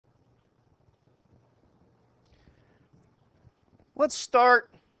Let's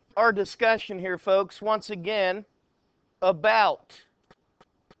start our discussion here, folks, once again about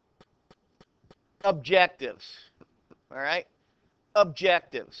objectives. All right?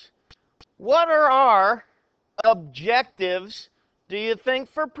 Objectives. What are our objectives, do you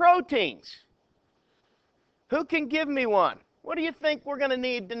think, for proteins? Who can give me one? What do you think we're going to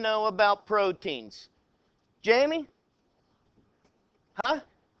need to know about proteins? Jamie? Huh?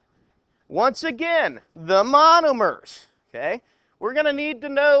 Once again, the monomers. Okay? We're going to need to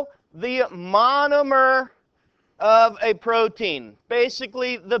know the monomer of a protein.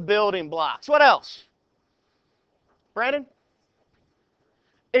 Basically, the building blocks. What else? Brandon?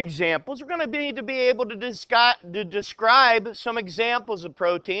 Examples. We're going to need to be able to describe some examples of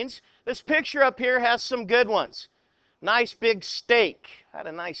proteins. This picture up here has some good ones. Nice big steak. I had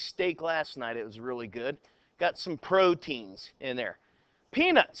a nice steak last night. It was really good. Got some proteins in there.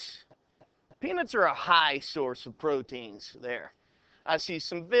 Peanuts. Peanuts are a high source of proteins there. I see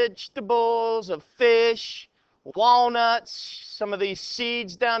some vegetables, a fish, walnuts, some of these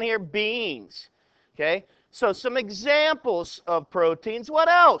seeds down here, beans. Okay? So some examples of proteins. What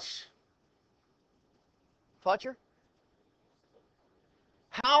else? Fletcher?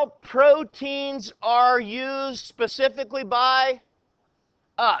 How proteins are used specifically by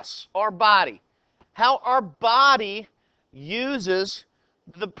us, our body. How our body uses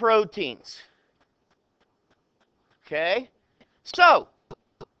the proteins. Okay? So,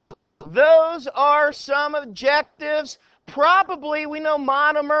 those are some objectives. Probably, we know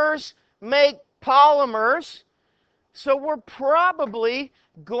monomers make polymers. So we're probably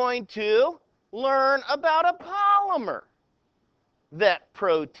going to learn about a polymer that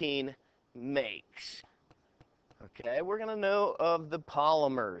protein makes. Okay, we're going to know of the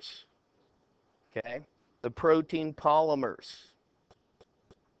polymers. Okay, the protein polymers.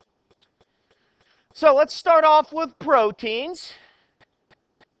 So let's start off with proteins.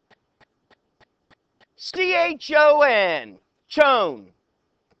 C-H-O-N, chone.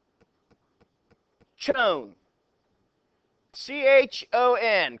 Chone.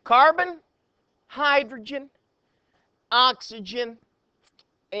 C-H-O-N, carbon, hydrogen, oxygen,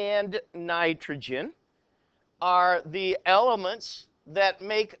 and nitrogen are the elements that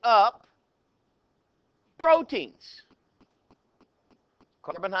make up proteins.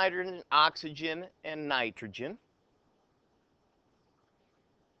 Carbon, hydrogen, oxygen, and nitrogen.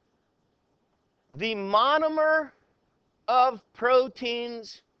 The monomer of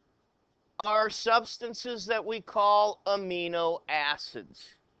proteins are substances that we call amino acids.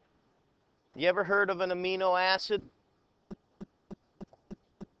 You ever heard of an amino acid?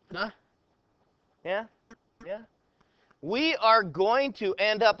 Huh? Yeah? Yeah? We are going to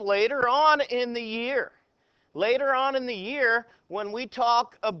end up later on in the year. Later on in the year, when we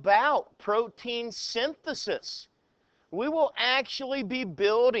talk about protein synthesis, we will actually be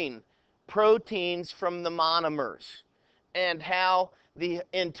building proteins from the monomers and how the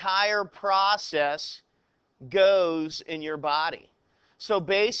entire process goes in your body. So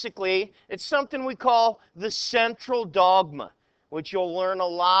basically, it's something we call the central dogma, which you'll learn a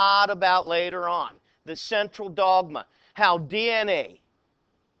lot about later on. The central dogma, how DNA,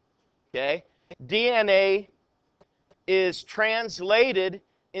 okay, DNA is translated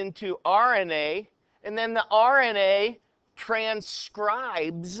into RNA, and then the RNA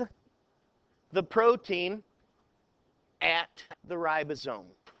transcribes the protein at the ribosome.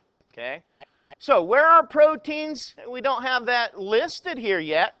 Okay? So where are proteins? We don't have that listed here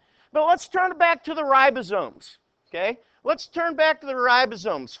yet, but let's turn back to the ribosomes. Okay? Let's turn back to the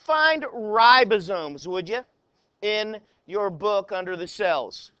ribosomes. Find ribosomes, would you, in your book under the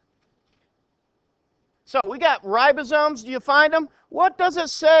cells. So we got ribosomes. Do you find them? What does it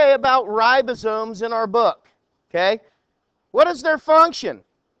say about ribosomes in our book? Okay? What is their function?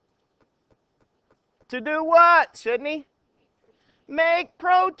 To do what, Sydney? Make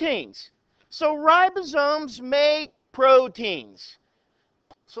proteins. So ribosomes make proteins.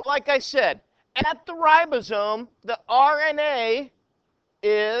 So like I said, at the ribosome, the RNA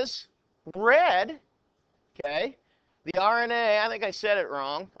is read. Okay? The RNA, I think I said it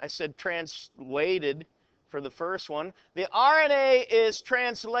wrong. I said translated for the first one. The RNA is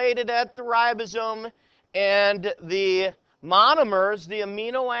translated at the ribosome, and the monomers, the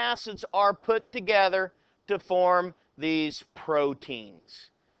amino acids, are put together to form these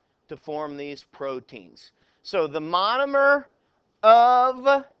proteins. To form these proteins. So the monomer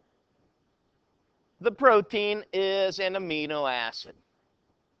of the protein is an amino acid.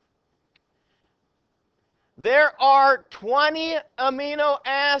 There are 20 amino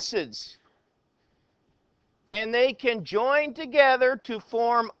acids, and they can join together to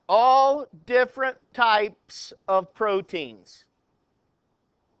form all different types of proteins.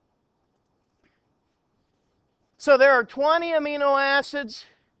 So there are 20 amino acids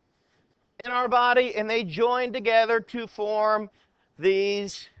in our body, and they join together to form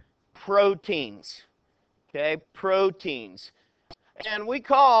these proteins. Okay, proteins. And we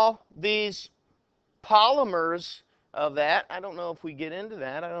call these polymers of that, I don't know if we get into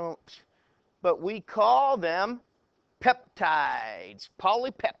that, but we call them peptides,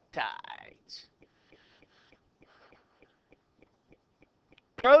 polypeptides.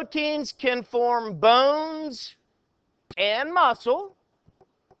 Proteins can form bones and muscle.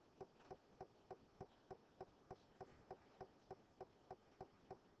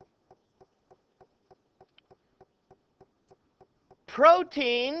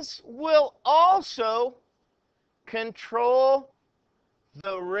 Proteins will also control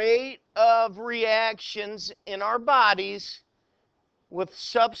the rate of reactions in our bodies with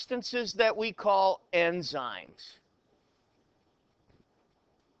substances that we call enzymes.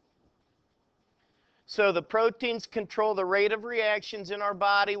 So the proteins control the rate of reactions in our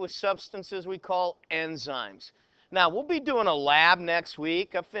body with substances we call enzymes. Now, we'll be doing a lab next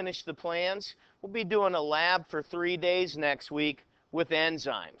week. I've finished the plans. We'll be doing a lab for 3 days next week with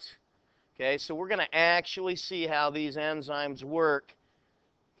enzymes. Okay, so we're going to actually see how these enzymes work.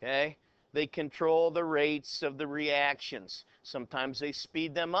 Okay, they control the rates of the reactions. Sometimes they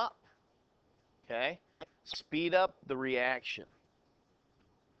speed them up. Okay, speed up the reaction.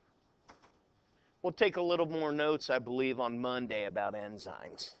 We'll take a little more notes, I believe, on Monday about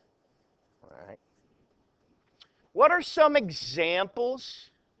enzymes. All right. What are some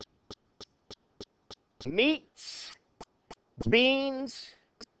examples? Meats, beans,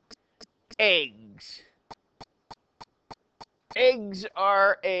 eggs. Eggs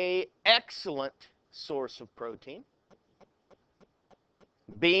are an excellent source of protein.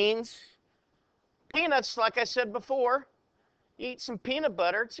 Beans, peanuts, like I said before, you eat some peanut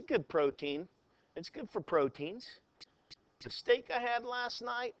butter, it's a good protein. It's good for proteins. The steak I had last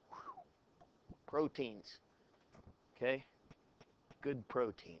night, proteins. Okay? Good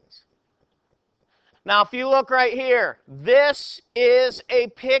proteins. Now, if you look right here, this is a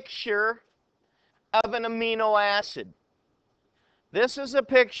picture of an amino acid. This is a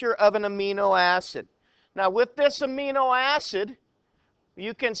picture of an amino acid. Now, with this amino acid,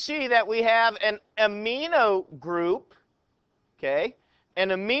 you can see that we have an amino group, okay? An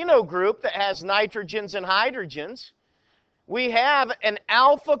amino group that has nitrogens and hydrogens. We have an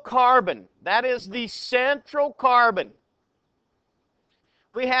alpha carbon. That is the central carbon.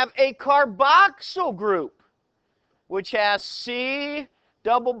 We have a carboxyl group, which has C,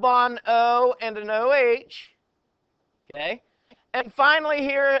 double bond O, and an OH. Okay? And finally,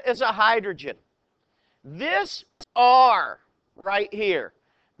 here is a hydrogen. This R right here,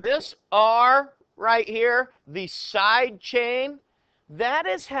 this R right here, the side chain, that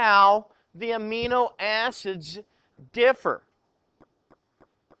is how the amino acids differ.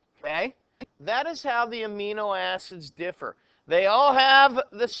 Okay? That is how the amino acids differ. They all have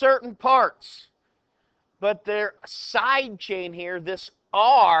the certain parts, but their side chain here, this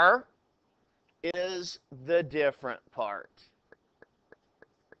R, is the different part.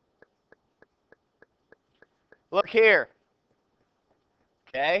 Look here.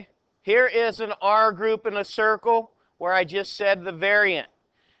 Okay? Here is an R group in a circle where I just said the variant.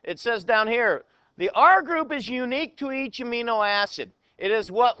 It says down here, the R group is unique to each amino acid. It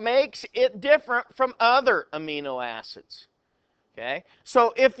is what makes it different from other amino acids. Okay?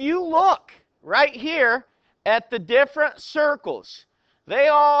 So if you look right here at the different circles, they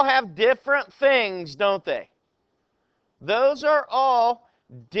all have different things, don't they? Those are all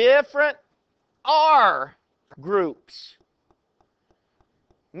different R groups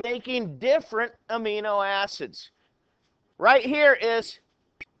making different amino acids. Right here is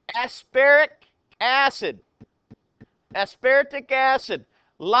aspartic acid, aspartic acid,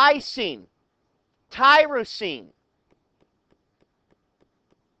 lysine, tyrosine,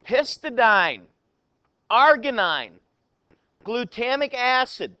 histidine, arginine, glutamic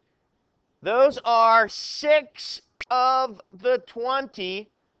acid. Those are 6 of the 20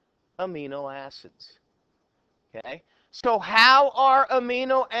 amino acids. Okay? So how are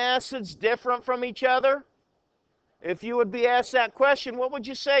amino acids different from each other? If you would be asked that question, what would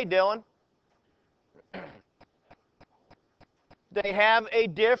you say, Dylan? They have a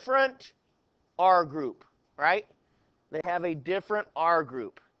different R group, right? They have a different R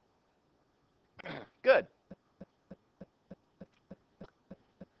group. Good.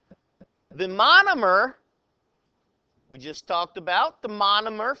 The monomer, we just talked about, the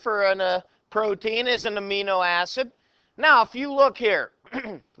monomer for a protein is an amino acid. Now, if you look here,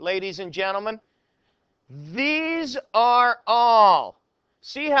 ladies and gentlemen, these are all,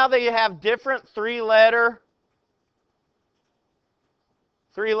 see how they have different 3-letter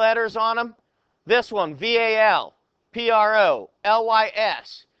Three letters on them. This one, VAL, PRO,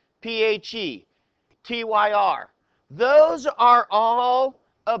 LYS, PHE, TYR. Those are all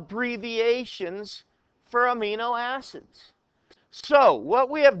abbreviations for amino acids. So what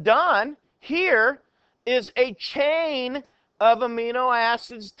we have done here is a chain of amino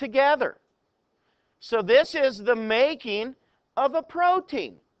acids together. So this is the making of a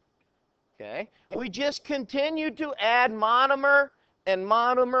protein. Okay? We just continue to add monomer and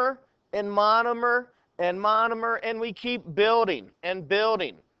monomer and monomer and monomer, and we keep building and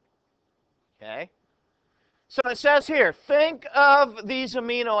building. Okay? So it says here, think of these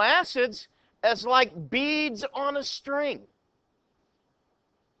amino acids as like beads on a string.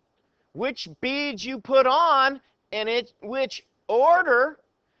 Which beads you put on and which order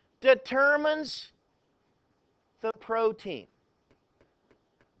determines the protein.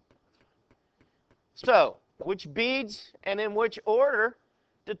 So, which beads and in which order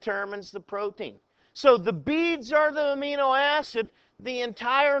determines the protein. So the beads are the amino acid. The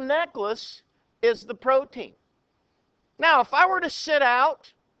entire necklace is the protein. Now, if I were to sit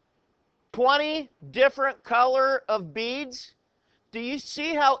out 20 different color of beads, do you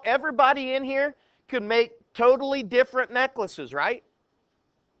see how everybody in here could make totally different necklaces, right?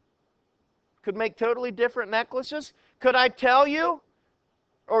 Could make totally different necklaces? Could I tell you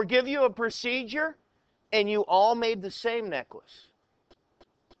or give you a procedure and you all made the same necklace?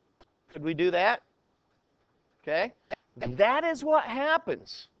 Could we do that? Okay? That is what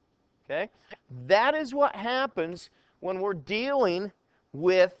happens. Okay? That is what happens when we're dealing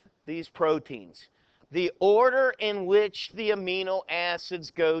with these proteins. The order in which the amino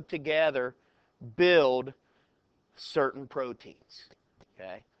acids go together build certain proteins.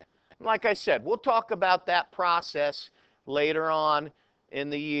 Okay? Like I said, we'll talk about that process later on in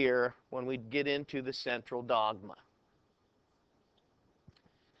the year when we get into the central dogma.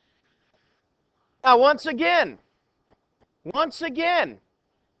 Now, once again,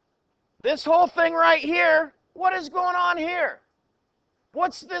 this whole thing right here, what is going on here?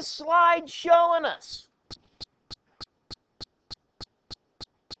 What's this slide showing us?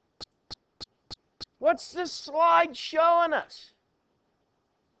 What's this slide showing us?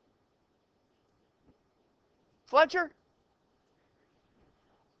 Fletcher?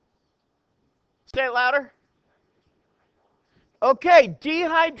 Say it louder. Okay,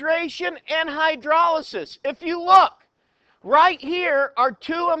 dehydration and hydrolysis. If you look, right here are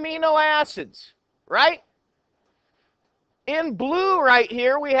two amino acids, right? In blue right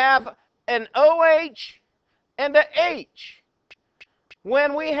here, we have an OH and a H.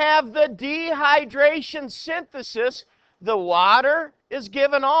 When we have the dehydration synthesis, the water is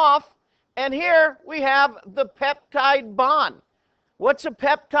given off, and here we have the peptide bond. What's a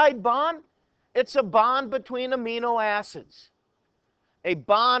peptide bond? It's a bond between amino acids. A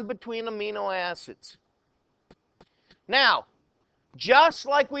bond between amino acids. Now, just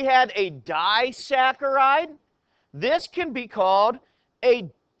like we had a disaccharide, this can be called a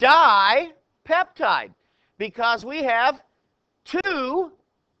dipeptide because we have two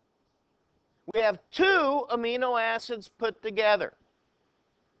amino acids put together.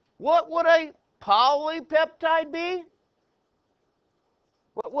 What would a polypeptide be?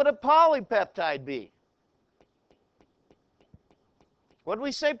 What would a polypeptide be? What did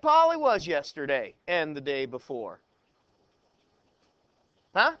we say poly was yesterday and the day before?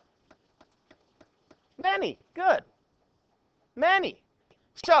 Huh? Many. Good. Many.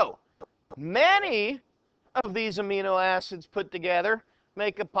 So, many of these amino acids put together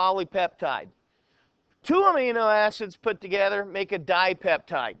make a polypeptide. Two amino acids put together make a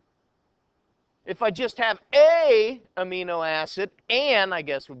dipeptide. If I just have a amino acid, and I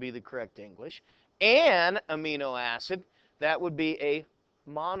guess would be the correct English, an amino acid, that would be a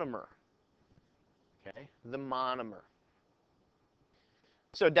monomer. Okay, the monomer.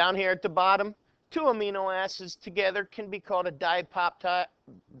 So down here at the bottom, two amino acids together can be called a dipeptide,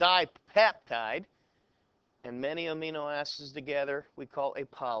 and many amino acids together we call a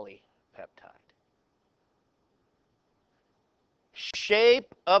polypeptide.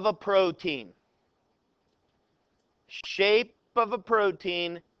 Shape of a protein. Shape of a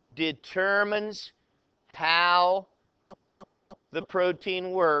protein determines how the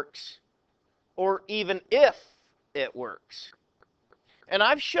protein works, or even if it works. And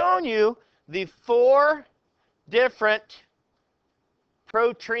I've shown you the four different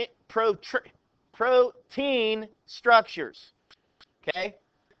protein structures. Okay?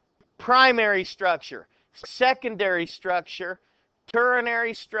 Primary structure, secondary structure,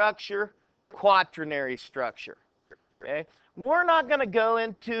 ternary structure, quaternary structure. Okay? We're not going to go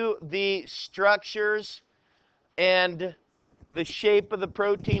into the structures and the shape of the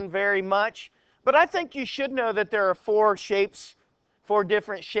protein very much. But I think you should know that there are four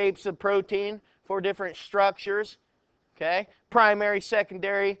different shapes of protein, four different structures. Okay? Primary,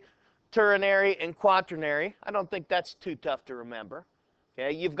 secondary, ternary, and quaternary. I don't think that's too tough to remember.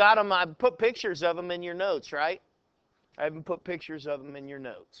 Okay? You've got them. I put pictures of them in your notes, right? I haven't put pictures of them in your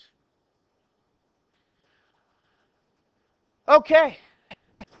notes. Okay.